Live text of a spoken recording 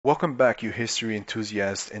Welcome back, you history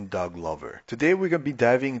enthusiast and dog lover. Today we're going to be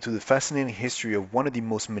diving into the fascinating history of one of the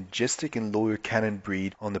most majestic and loyal canine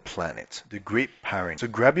breed on the planet, the Great Pyrenees. So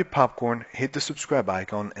grab your popcorn, hit the subscribe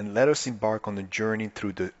icon, and let us embark on the journey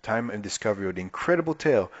through the time and discovery of the incredible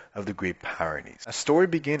tale of the Great Pyrenees. Our story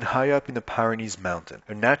begins high up in the Pyrenees Mountain,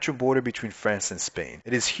 a natural border between France and Spain.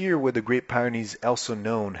 It is here where the Great Pyrenees, also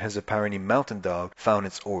known as the Pyrenees Mountain Dog, found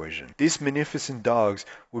its origin. These magnificent dogs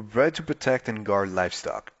were bred to protect and guard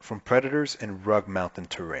livestock from predators and rugged mountain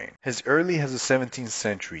terrain. As early as the 17th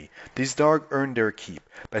century, these dogs earned their keep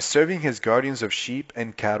by serving as guardians of sheep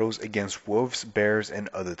and cattle against wolves, bears, and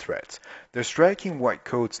other threats. Their striking white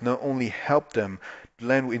coats not only helped them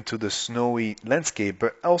blend into the snowy landscape,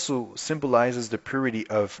 but also symbolizes the purity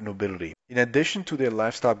of nobility. In addition to their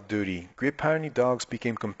livestock duty, Great Pyrenees dogs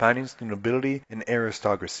became companions to nobility and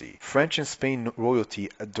aristocracy. French and Spain royalty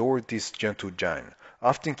adored these gentle giants,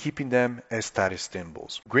 often keeping them as status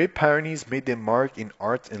symbols. Great Pyrenees made their mark in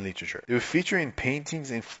art and literature. They were featured in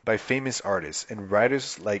paintings by famous artists and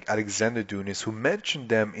writers like Alexander Dumas, who mentioned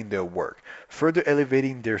them in their work, further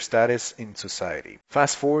elevating their status in society.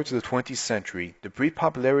 Fast forward to the 20th century, the breed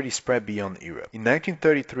popularity spread beyond Europe. In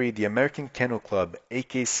 1933, the American Kennel Club,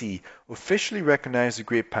 AKC, officially recognized the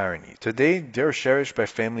Great Pyrenees. Today, they are cherished by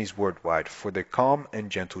families worldwide for their calm and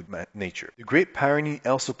gentle nature. The Great Pyrenees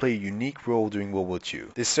also play a unique role during World War II.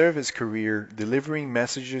 They served as courier, delivering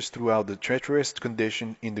messages throughout the treacherous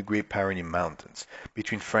condition in the Great Pyrenees Mountains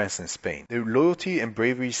between France and Spain. Their loyalty and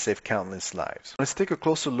bravery saved countless lives. Let's take a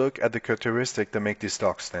closer look at the characteristics that make these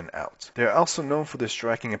dogs stand out. They are also known for their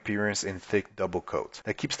striking appearance and thick double coat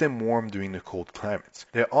that keeps them warm during the cold climates.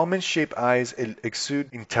 Their almond-shaped eyes exude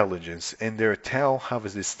intelligence, and their tail have a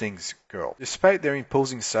distinct curl. Despite their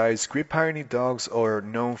imposing size, Great Pyrenees dogs are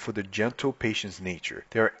known for their gentle, patient nature.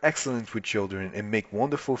 They are excellent with children and make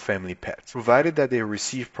wonderful family pets, provided that they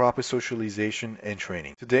receive proper socialization and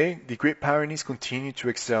training. Today, the Great Pyrenees continue to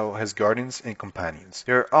excel as guardians and companions.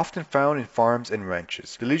 They are often found in farms and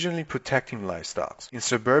ranches, diligently protecting livestock. In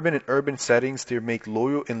suburban and urban settings, they make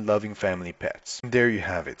loyal and loving family pets. And there you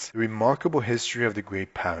have it, the remarkable history of the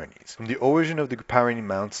Great Pyrenees. From the origin of the Pyrenees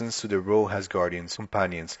Mountains to their role as guardians,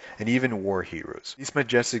 companions, and even war heroes. These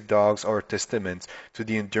majestic dogs are a testament to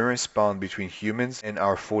the endurance bond between humans and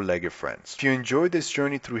our four-legged friends. If you enjoyed this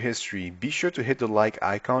journey through history, be sure to hit the like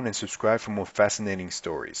icon and subscribe for more fascinating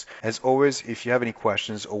stories. As always, if you have any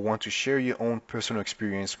questions or want to share your own personal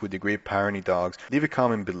experience with the Great Pyrenees dogs, leave a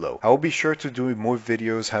comment below. I will be sure to do more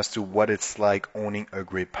videos as to what it's like owning a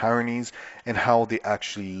Great Pyrenees and how they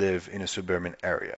actually live in a suburban area.